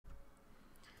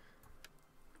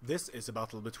This is a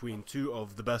battle between two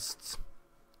of the best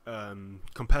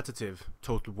competitive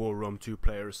Total War Rome 2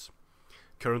 players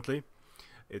currently.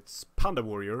 It's Panda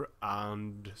Warrior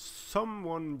and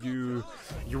someone you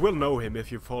will know him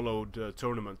if you followed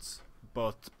tournaments,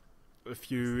 but if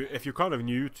you're kind of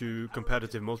new to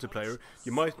competitive multiplayer,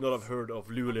 you might not have heard of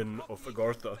Llewelin of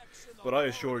Agartha, but I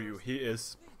assure you he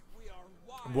is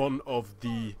one of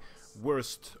the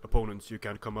worst opponents you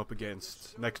can come up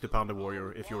against next to Panda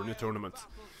Warrior if you're in a tournament.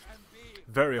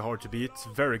 Very hard to beat,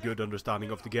 very good understanding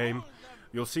of the game.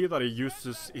 You'll see that he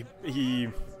uses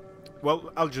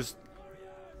well, I'll just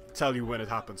tell you when it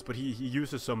happens, but he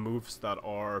uses some moves that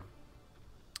are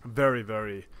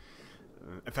very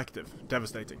effective,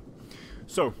 devastating.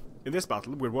 So in this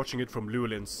battle we're watching it from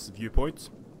Llewelin's viewpoint.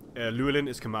 Llewelin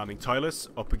is commanding Tylus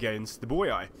up against the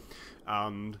Boii,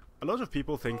 and a lot of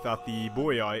people think that the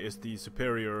Boii is the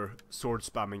superior sword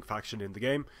spamming faction in the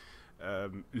game.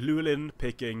 Llewelin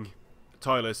picking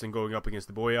Tylus and going up against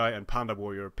the Boii, and Panda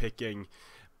Warrior picking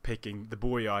the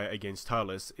Boii against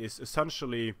Tylus is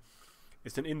essentially,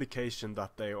 it's an indication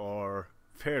that they are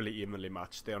fairly evenly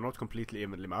matched. They are not completely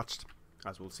evenly matched,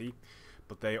 as we'll see,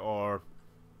 but they are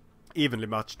evenly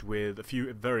matched with a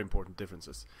few very important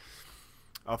differences.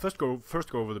 I'll first go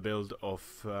over the build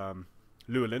of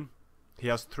Llewelin. He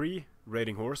has 3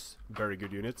 raiding horse, very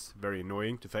good units, very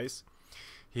annoying to face.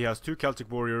 He has 2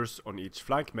 Celtic warriors on each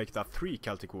flank, make that 3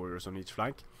 Celtic warriors on each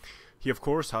flank. He of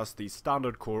course has the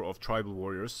standard core of tribal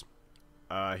warriors.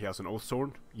 He has an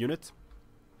Oathsworn unit.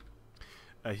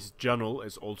 His general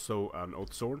is also an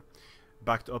Oathsworn,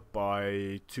 backed up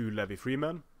by 2 Levy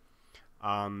Freemen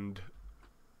and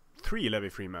 3 Levy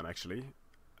Freemen actually,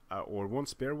 or 1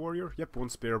 Spear Warrior. Yep, 1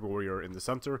 Spear Warrior in the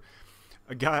center.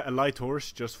 A light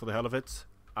horse just for the hell of it.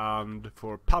 And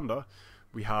for Panda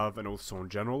we have an Oathsworn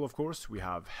general, of course. We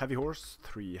have heavy horse,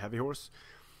 3 heavy horse.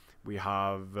 We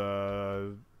have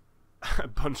a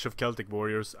bunch of Celtic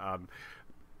warriors and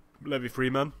Levy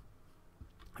Freemen.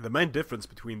 The main difference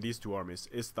between these two armies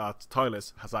is that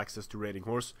Tylus has access to raiding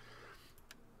horse,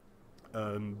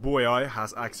 Boii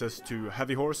has access to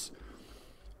heavy horse,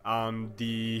 and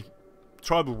the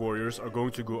tribal warriors are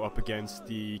going to go up against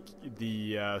the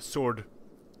sword.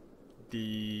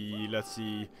 Let's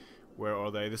see, where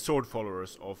are they? The sword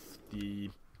followers of the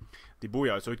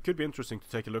Boii. So it could be interesting to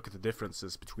take a look at the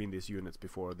differences between these units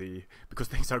because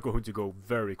things are going to go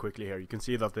very quickly here. You can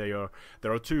see that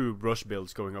there are 2 rush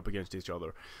builds going up against each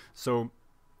other. So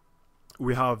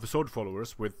we have sword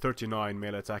followers with 39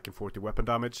 melee attack and 40 weapon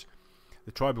damage.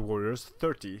 The tribal warriors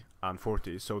 30 and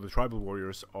 40. So the tribal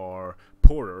warriors are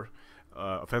poorer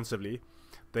offensively.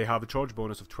 They have a charge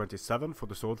bonus of 27 for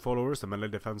the sword followers, a melee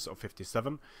defense of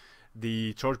 57.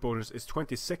 The charge bonus is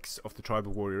 26 of the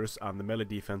tribal warriors, and the melee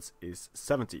defense is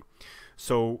 70.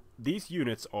 So these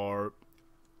units are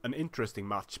an interesting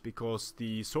match because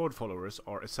the sword followers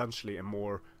are essentially a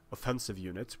more offensive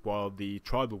unit, while the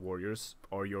tribal warriors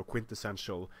are your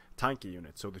quintessential tanky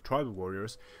unit. So the tribal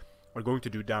warriors are going to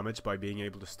do damage by being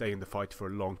able to stay in the fight for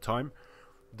a long time.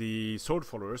 The sword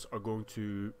followers are going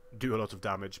to do a lot of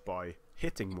damage by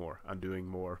hitting more and doing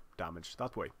more damage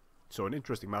that way. So an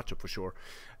interesting matchup for sure.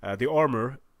 The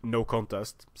armor, no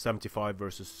contest, 75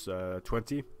 versus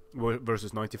 20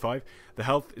 versus 95. The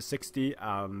health is 60,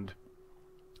 and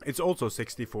it's also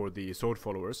 60 for the sword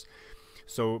followers.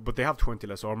 So, but they have 20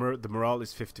 less armor. The morale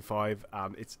is 55,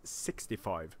 and it's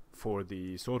 65 for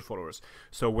the sword followers.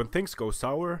 So when things go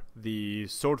sour, the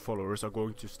sword followers are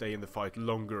going to stay in the fight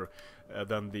longer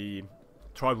than the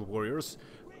tribal warriors,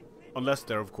 unless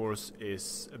there of course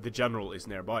is the general is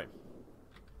nearby.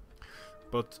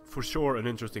 But for sure an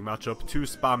interesting matchup. 2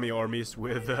 spammy armies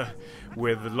with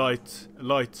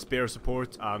light spear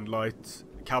support and light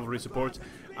cavalry support,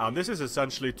 and this is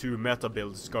essentially 2 meta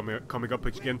builds coming up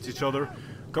against each other.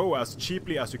 Go as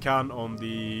cheaply as you can on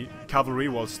the cavalry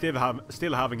while still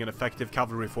having an effective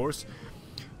cavalry force.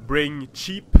 Bring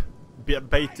cheap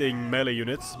baiting melee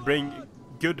units, bring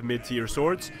good mid-tier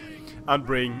swords, and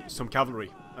bring some cavalry.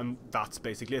 And that's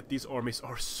basically it. These armies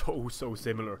are so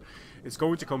similar. It's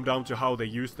going to come down to how they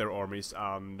use their armies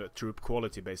and troop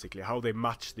quality, basically. How they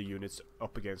match the units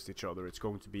up against each other. It's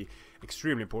going to be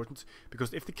extremely important.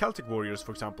 Because if the Celtic warriors,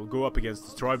 for example, go up against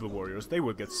the tribal warriors, they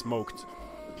will get smoked.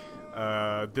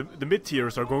 The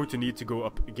mid-tiers are going to need to go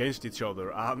up against each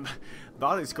other. And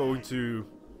that is going to...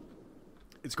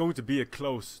 It's going to be a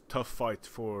close, tough fight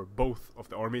for both of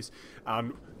the armies.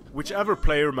 And whichever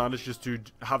player manages to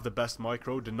have the best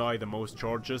micro, deny the most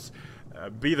charges,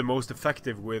 be the most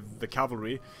effective with the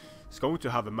cavalry, is going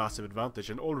to have a massive advantage.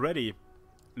 And already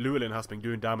Llewelin has been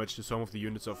doing damage to some of the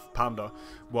units of Panda,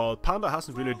 while Panda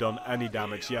hasn't really done any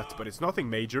damage yet, but it's nothing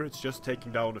major, it's just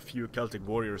taking down a few Celtic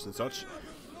warriors and such.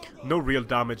 No real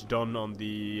damage done on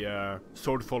the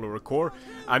sword follower core.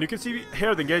 And you can see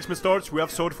here the engagement starts. We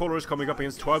have sword followers coming up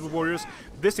against tribal warriors.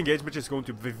 This engagement is going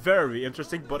to be very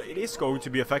interesting, but it is going to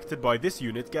be affected by this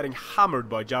unit getting hammered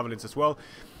by javelins as well.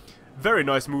 Very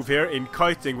nice move here in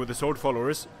kiting with the sword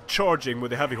followers, charging with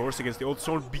the heavy horse against the old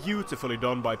sword. Beautifully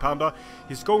done by Panda.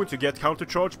 He's going to get counter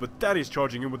charge, but then he's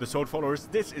charging in with the sword followers.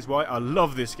 This is why I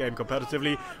love this game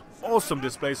competitively. Awesome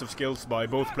displays of skills by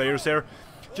both players here.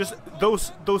 Just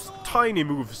those tiny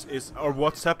moves are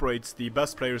what separates the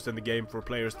best players in the game for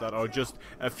players that are just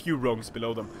a few rungs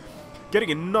below them.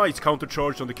 Getting a nice counter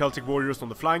charge on the Celtic warriors on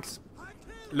the flanks.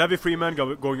 Levy Freeman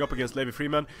going up against Levy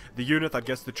Freeman. The unit that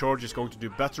gets the charge is going to do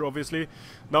better, obviously.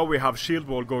 Now we have shield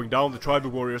wall going down. The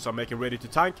tribal warriors are making ready to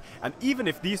tank. And even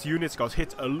if these units got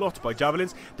hit a lot by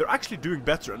javelins, they're actually doing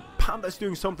better. And Panda is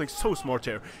doing something so smart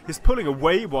here. He's pulling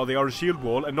away while they are a shield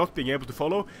wall and not being able to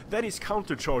follow. Then he's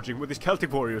counter charging with his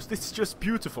Celtic warriors. This is just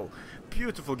beautiful.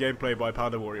 Beautiful gameplay by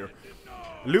Panda warrior.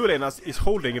 Llewelin is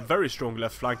holding a very strong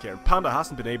left flank here. Panda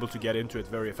hasn't been able to get into it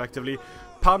very effectively.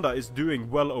 Panda is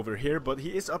doing well over here, but he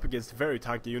is up against very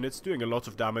tanky units, doing a lot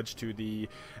of damage to the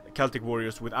Celtic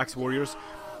warriors with axe warriors.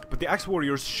 But the axe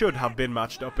warriors should have been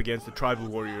matched up against the tribal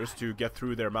warriors to get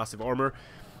through their massive armor.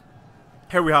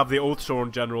 Here we have the Oathsworn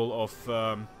general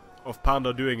of Panda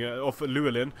of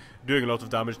Llewelin doing a lot of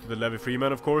damage to the Levy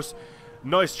Freeman, of course.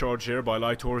 Nice charge here by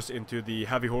Light Horse into the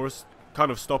Heavy Horse, kind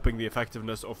of stopping the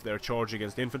effectiveness of their charge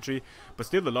against infantry, but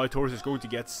still the Light Horse is going to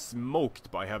get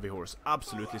smoked by Heavy Horse.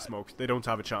 Absolutely smoked. They don't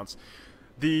have a chance.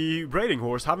 The Raiding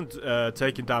Horse haven't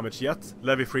taken damage yet.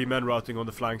 Levy Freemen routing on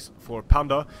the flanks for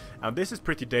Panda, and this is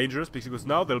pretty dangerous because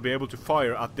now they'll be able to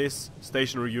fire at this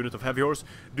stationary unit of Heavy Horse,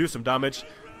 do some damage.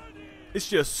 It's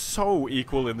just so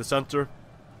equal in the center.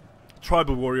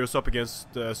 Tribal warriors up against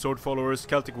sword followers,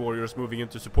 Celtic warriors moving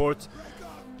into support.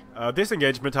 This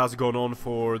engagement has gone on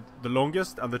for the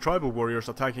longest, and the tribal warriors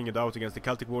are tanking it out against the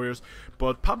Celtic warriors,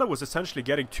 but Panda was essentially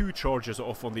getting 2 charges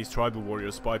off on these tribal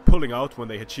warriors by pulling out when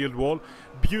they hit shield wall.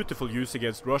 Beautiful use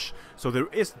against rush, so there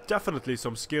is definitely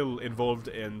some skill involved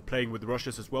in playing with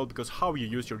rushes as well, because how you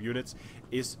use your units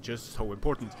is just so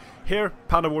important. Here,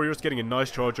 Panda warriors getting a nice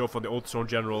charge off on the Oathsworn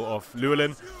general of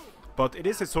Llewelin. But it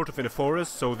is sort of in a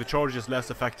forest, so the charge is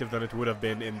less effective than it would have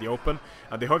been in the open,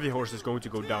 and the Heavy Horse is going to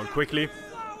go down quickly.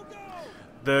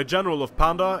 The general of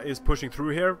Panda is pushing through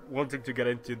here, wanting to get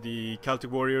into the Celtic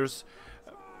warriors.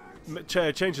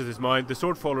 Changes his mind. The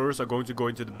sword followers are going to go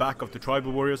into the back of the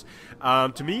tribal warriors,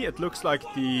 and to me it looks like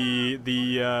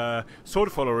the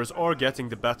sword followers are getting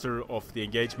the better of the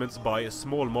engagements by a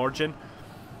small margin.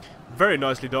 Very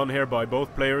nicely done here by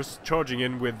both players, charging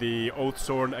in with the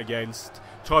Oathsworn against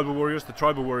tribal warriors. The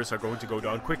tribal warriors are going to go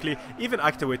down quickly, even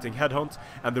activating Headhunt.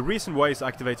 And the reason why he's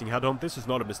activating Headhunt, this is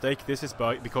not a mistake, this is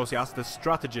because he has the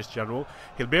Strategist General.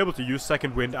 He'll be able to use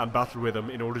Second Wind and Battle Rhythm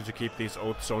in order to keep these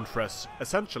Oathsworn fresh,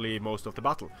 essentially most of the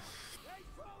battle.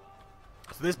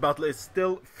 So this battle is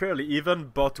still fairly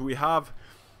even, but we have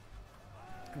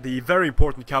the very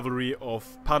important cavalry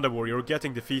of Panda Warrior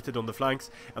getting defeated on the flanks,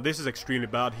 and this is extremely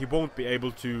bad. He won't be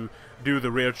able to do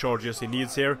the rear charges he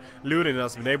needs here. Llewelin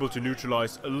has been able to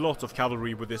neutralize a lot of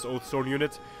cavalry with this Oathsworn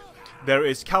unit. There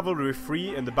is cavalry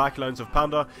free in the backlines of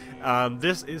Panda, and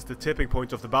this is the tipping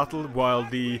point of the battle. While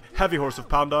the Heavy Horse of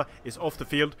Panda is off the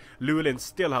field, Llewelin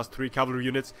still has 3 cavalry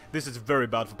units. This is very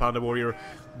bad for Panda Warrior.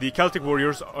 The Celtic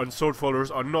warriors and sword followers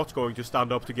are not going to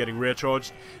stand up to getting rear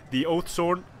charged. The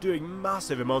Oathsworn doing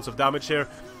massive amounts of damage here,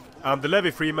 and the Levy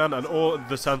Freeman and all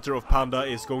the center of Panda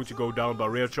is going to go down by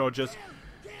rear charges.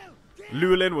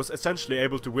 Llewelin was essentially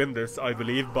able to win this, I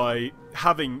believe, by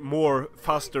having more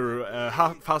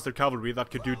faster cavalry that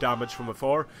could do damage from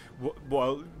afar,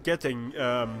 while getting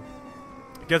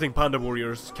Panda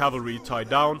Warriors cavalry tied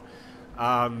down,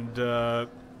 and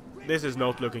this is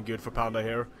not looking good for Panda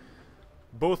here.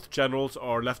 Both generals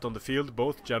are left on the field,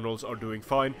 both generals are doing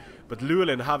fine, but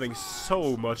Llewelin having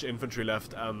so much infantry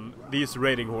left, and these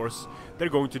Raiding Horse, they're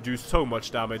going to do so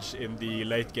much damage in the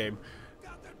late game.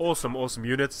 Awesome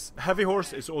units. Heavy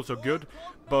Horse is also good,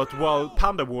 but while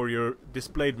Panda Warrior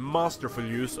displayed masterful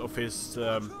use of his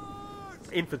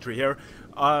infantry here,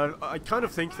 I kind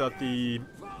of think that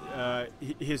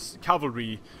his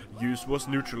cavalry use was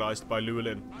neutralized by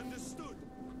Llewelin.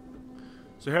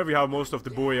 So here we have most of the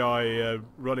Boii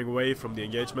running away from the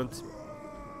engagement.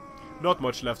 Not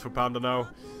much left for Panda now.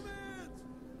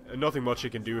 Nothing much he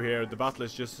can do here. The battle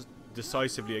is just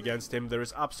decisively against him. There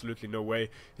is absolutely no way.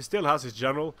 He still has his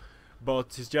general,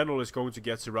 but his general is going to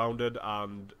get surrounded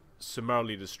and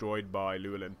summarily destroyed by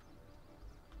Llewelin.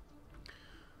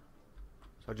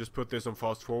 So I just put this on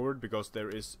fast forward because there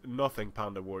is nothing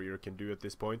Panda Warrior can do at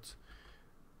this point.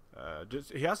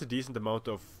 He has a decent amount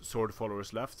of sword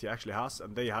followers left, he actually has,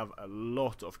 and they have a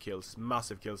lot of kills,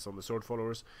 massive kills on the sword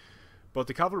followers. But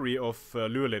the cavalry of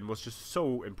Llewelin was just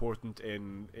so important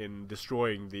in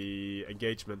destroying the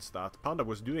engagements that Panda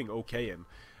was doing okay in,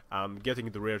 and getting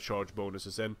the rear charge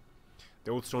bonuses in.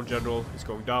 The Old Stone General is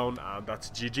going down, and that's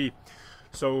GG.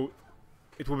 So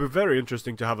it will be very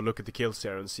interesting to have a look at the kills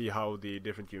here and see how the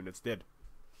different units did.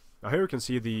 Now here you can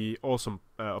see the awesome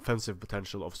offensive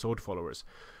potential of sword followers.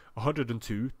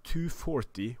 102,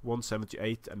 240,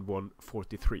 178 and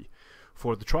 143.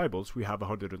 For the tribals we have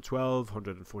 112,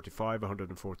 145,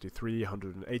 143,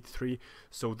 183.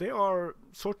 So they are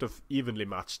sort of evenly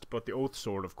matched, but the Oath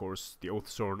Sword, of course, the Oath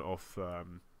Sword of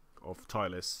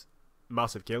Tylis,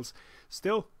 massive kills.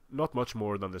 Still not much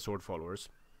more than the sword followers.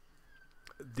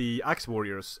 The Axe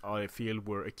Warriors, I feel,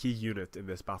 were a key unit in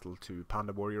this battle to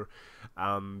Panda Warrior.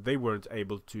 They weren't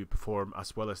able to perform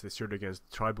as well as they should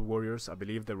against Tribal Warriors. I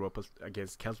believe they were up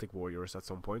against Celtic Warriors at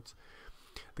some point.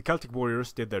 The Celtic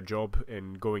Warriors did their job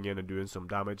in going in and doing some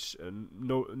damage, and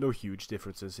no huge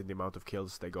differences in the amount of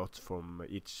kills they got from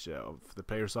each of the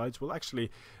player sides. Well, actually,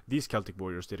 these Celtic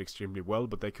Warriors did extremely well,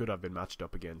 but they could have been matched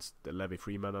up against the Levy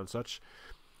Freemen and such.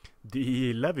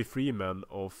 The Levy Freemen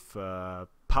of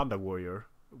Panda Warrior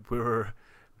were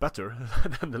better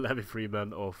than the Levy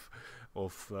Freemen of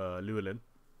Llewelin.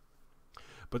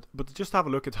 But just have a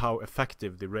look at how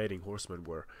effective the raiding horsemen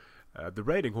were. The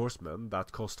raiding horsemen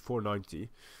that cost 490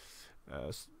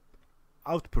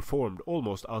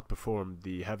 almost outperformed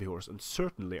the heavy horse, and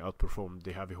certainly outperformed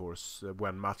the heavy horse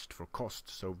when matched for cost.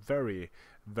 So very,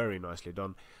 very nicely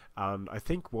done. And I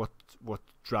think what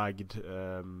dragged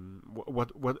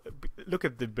look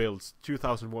at the builds: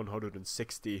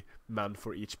 2,160 men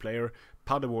for each player.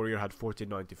 Panda Warrior had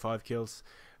 1495 kills.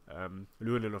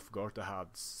 Llewelin of Agartha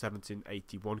had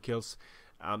 1781 kills.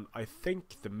 And I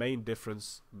think the main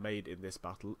difference made in this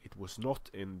battle, it was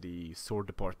not in the sword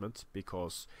department,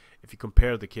 because if you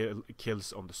compare the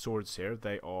kills on the swords here,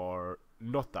 they are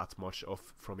not that much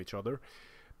off from each other.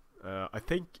 I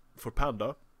think for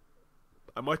Panda,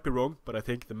 I might be wrong, but I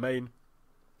think the main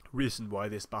reason why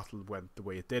this battle went the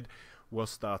way it did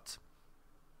was that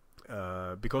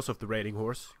because of the raiding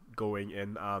horse going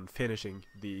in and finishing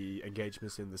the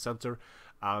engagements in the center,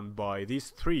 and by these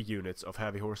 3 units of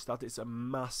heavy horse, that is a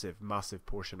massive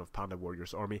portion of Panda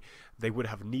Warrior's army. They would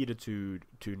have needed to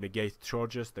negate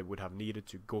charges, they would have needed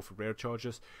to go for rear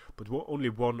charges, but only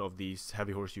one of these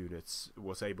heavy horse units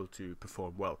was able to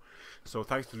perform well. So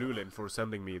thanks to Llewelin for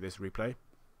sending me this replay.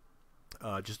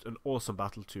 Just an awesome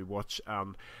battle to watch,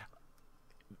 and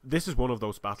this is one of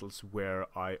those battles where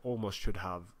I almost should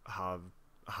have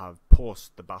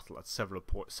paused the battle at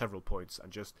several points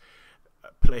and just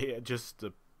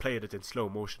played it in slow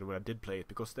motion when I did play it,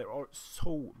 because there are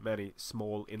so many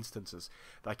small instances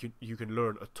that you can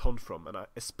learn a ton from. And I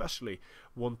especially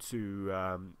want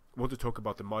to talk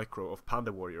about the micro of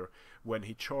Panda Warrior when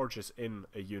he charges in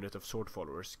a unit of sword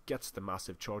followers, gets the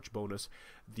massive charge bonus.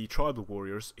 The Tribal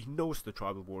Warriors, he knows the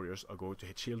Tribal Warriors are going to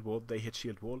hit shield wall, they hit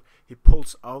shield wall, he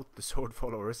pulls out the sword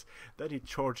followers, then he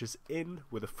charges in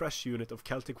with a fresh unit of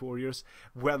Celtic Warriors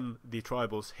when the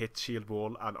Tribals hit shield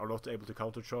wall and are not able to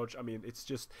counter charge. I mean, it's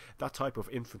just that type of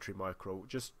infantry micro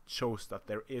just shows that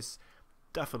there is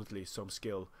definitely some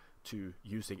skill to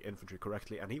using infantry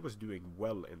correctly, and he was doing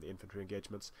well in the infantry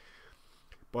engagements.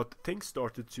 But things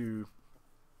started to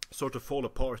sort of fall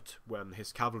apart when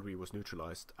his cavalry was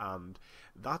neutralized, and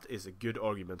that is a good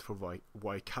argument for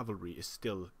why cavalry is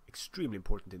still extremely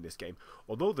important in this game.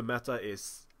 Although the meta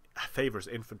favors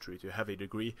infantry to a heavy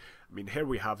degree. I mean, here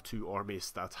we have 2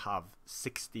 armies that have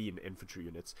 16 infantry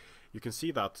units. You can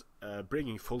see that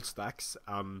bringing full stacks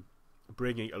and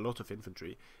bringing a lot of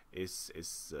infantry is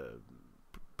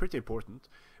pretty important,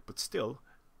 but still,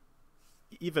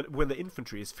 even when the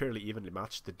infantry is fairly evenly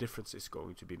matched, the difference is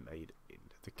going to be made in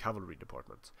the cavalry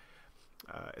department,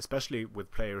 especially with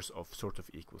players of sort of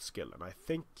equal skill. And I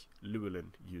think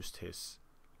Llewelin used his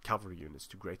cavalry units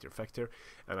to greater effect here,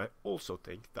 and I also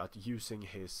think that using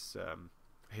his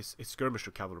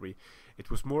skirmisher cavalry,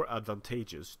 it was more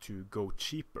advantageous to go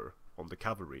cheaper on the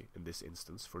cavalry in this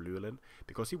instance for Llewelin,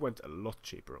 because he went a lot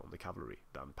cheaper on the cavalry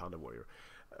than Panda Warrior.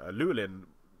 Llewelin,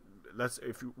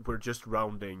 if we're just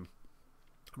rounding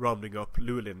up,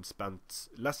 Llewelin spent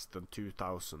less than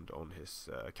 2,000 on his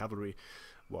cavalry,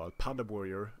 while Panda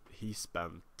Warrior, he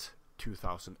spent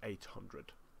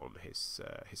 2,800 on his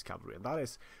cavalry, and that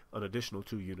is an additional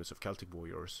 2 units of Celtic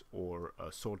Warriors or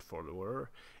a sword follower,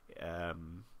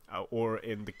 or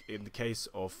in the case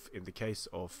of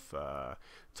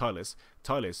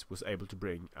Tylus was able to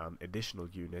bring an additional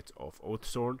unit of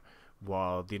Oathsorn,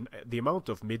 while the amount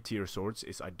of mid-tier swords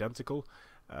is identical.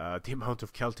 The amount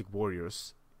of Celtic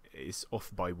warriors is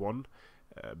off by 1.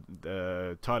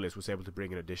 The Tylus was able to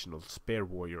bring an additional Spear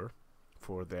warrior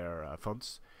for their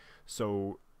funds.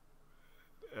 So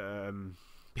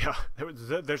yeah,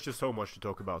 there's just so much to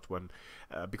talk about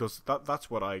because that's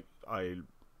what I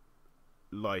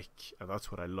like, and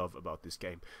that's what I love about this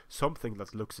game. Something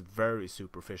that looks very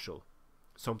superficial,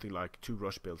 something like 2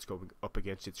 rush builds going up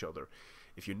against each other.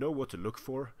 If you know what to look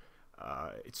for,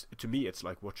 to me it's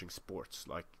like watching sports,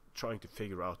 like trying to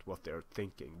figure out what they're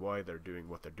thinking, why they're doing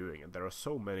what they're doing, and there are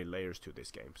so many layers to this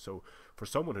game. So for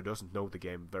someone who doesn't know the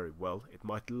game very well, it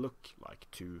might look like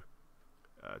two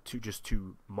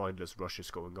mindless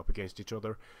rushes going up against each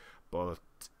other, but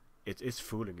it is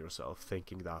fooling yourself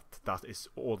thinking that is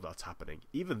all that's happening.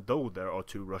 Even though there are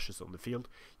 2 rushes on the field,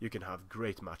 you can have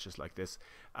great matches like this,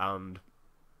 and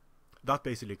that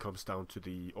basically comes down to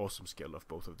the awesome skill of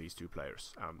both of these 2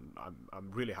 players. And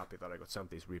I'm really happy that I got sent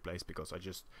these replays, because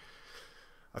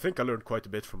I think I learned quite a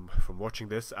bit from watching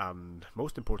this, and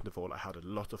most important of all, I had a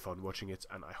lot of fun watching it,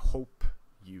 and I hope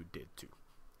you did too.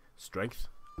 Strength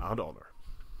and honor.